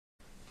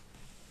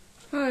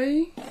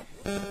Hi,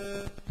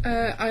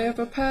 I have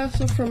a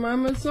parcel from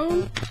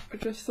Amazon. I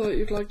just thought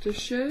you'd like to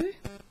share.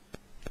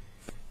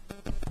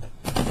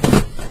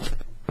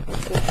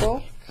 The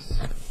box.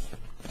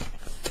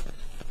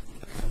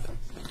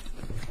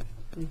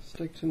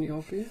 Stick to the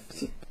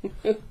obvious.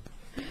 I'm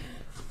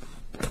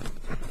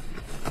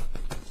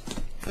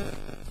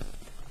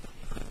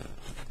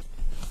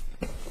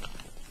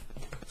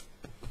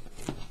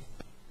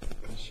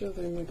sure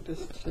they make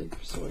this tape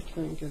so I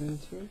can't get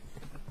into it.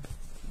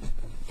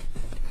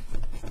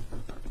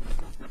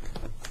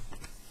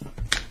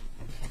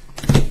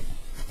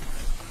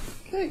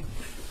 Okay,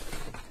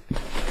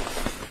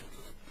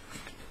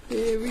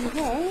 here we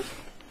have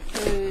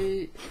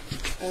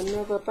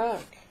another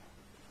bag,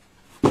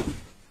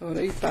 or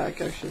a bag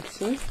I should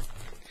say.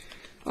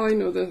 I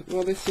know that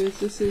what this is.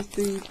 This is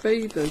the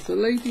bathers, the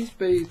ladies'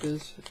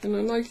 bathers, in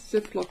a nice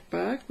Ziploc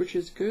bag, which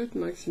is good,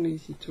 nice and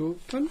easy to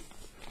open.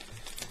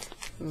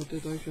 Or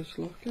did I just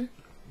lock it?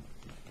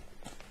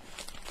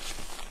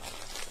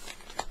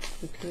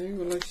 Okay,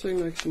 well I say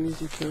nice and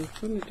easy to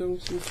open, it don't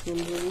seem to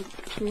want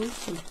to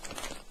open.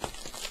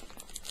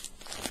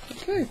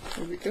 Okay,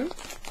 there we go.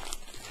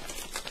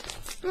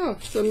 Oh,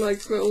 it's a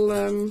nice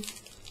little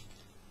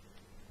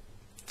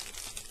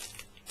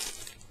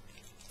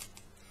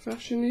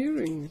fashion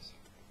earrings.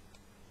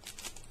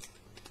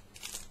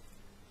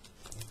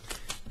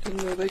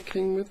 Didn't know they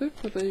came with it,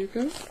 but there you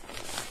go.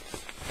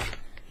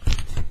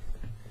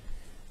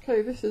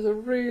 Okay, this is a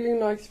really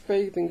nice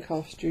bathing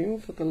costume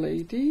for the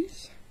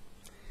ladies.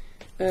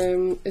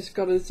 It's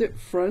got a zip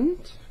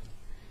front.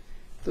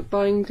 The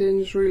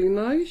binding's really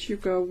nice.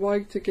 You've got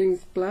white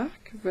against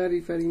black. Very,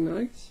 very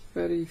nice.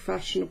 Very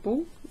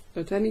fashionable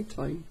at any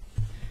time.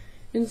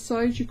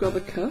 Inside you've got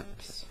the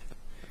cups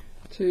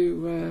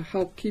to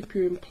help keep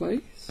you in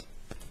place.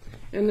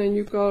 And then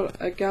you've got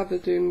a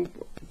gathered in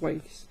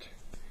waist,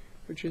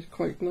 which is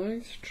quite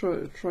nice.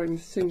 Trying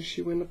to cinch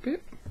you in a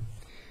bit.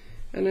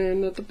 And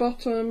then at the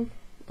bottom,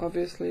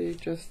 obviously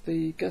just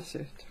the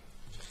gusset.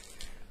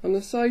 On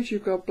the sides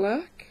you've got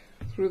black.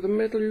 Through the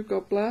middle you've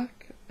got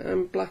black.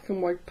 And black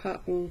and white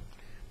pattern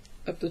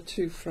of the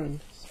two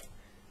fronts,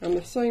 and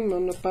the same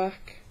on the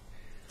back,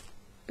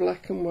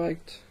 black and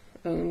white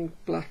and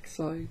black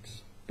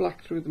sides,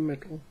 black through the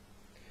middle.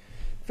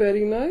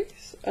 Very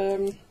nice.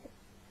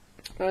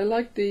 I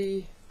like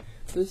the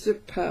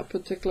zip part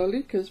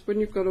particularly because when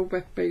you've got a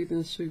wet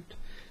bathing suit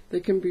they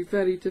can be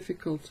very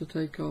difficult to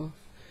take off.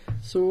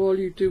 So all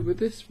you do with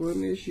this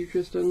one is you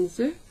just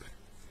unzip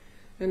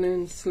and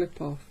then slip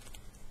off,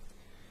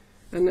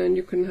 and then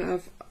you can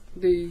have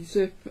the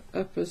zip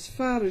up as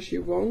far as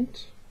you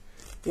want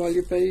while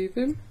you're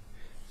bathing.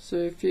 So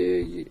if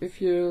you're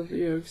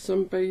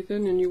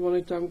sunbathing and you want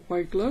it down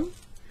quite low,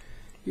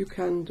 you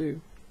can do.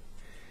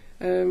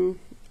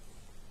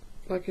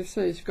 Like I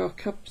say, it's got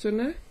cups in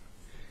it,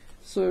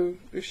 so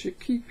it should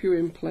keep you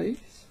in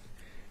place.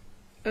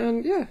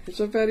 And yeah, it's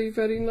a very,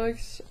 very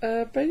nice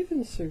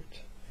bathing suit.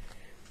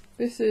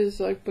 This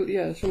is,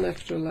 it's an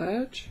extra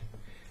large,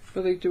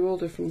 but they do all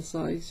different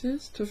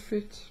sizes to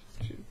fit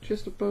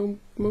just about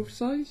most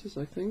sizes,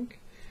 I think.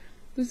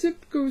 The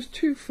zip goes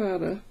too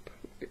far up,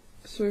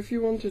 so if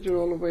you wanted it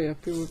all the way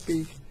up, it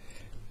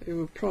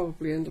would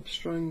probably end up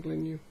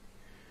strangling you.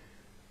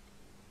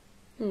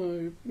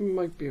 Oh, it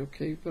might be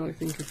okay, but I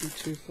think it'd be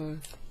too far.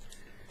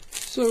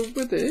 So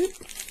with it,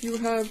 you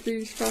have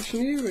these fashion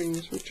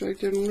earrings, which I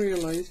didn't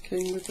realise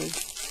came with it.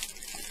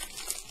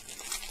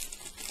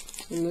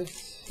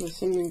 Unless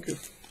something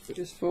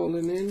is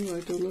falling in, I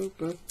don't know,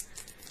 but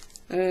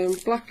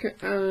black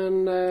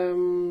and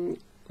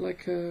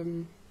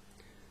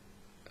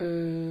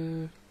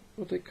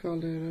what they call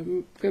it,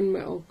 a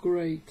gunmetal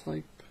grey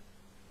type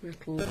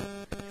metal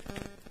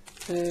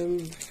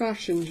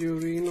fashion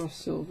jewellery, not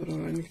silver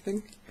or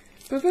anything,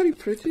 but very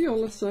pretty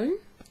all the same.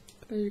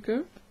 There you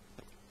go,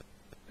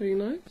 very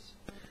nice.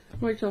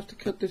 Might have to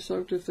cut this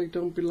out if they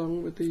don't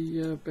belong with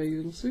the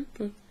bathing suit,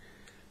 but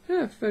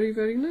yeah, very,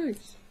 very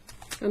nice.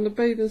 And the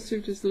bathing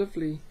suit is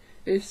lovely.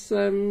 It's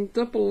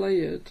double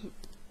layered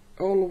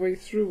all the way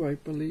through, I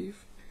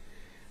believe.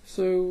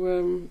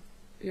 So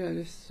yeah,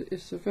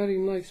 it's a very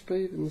nice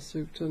bathing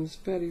suit, and it's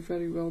very,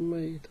 very well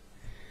made.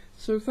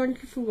 So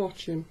thank you for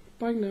watching.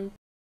 Bye now.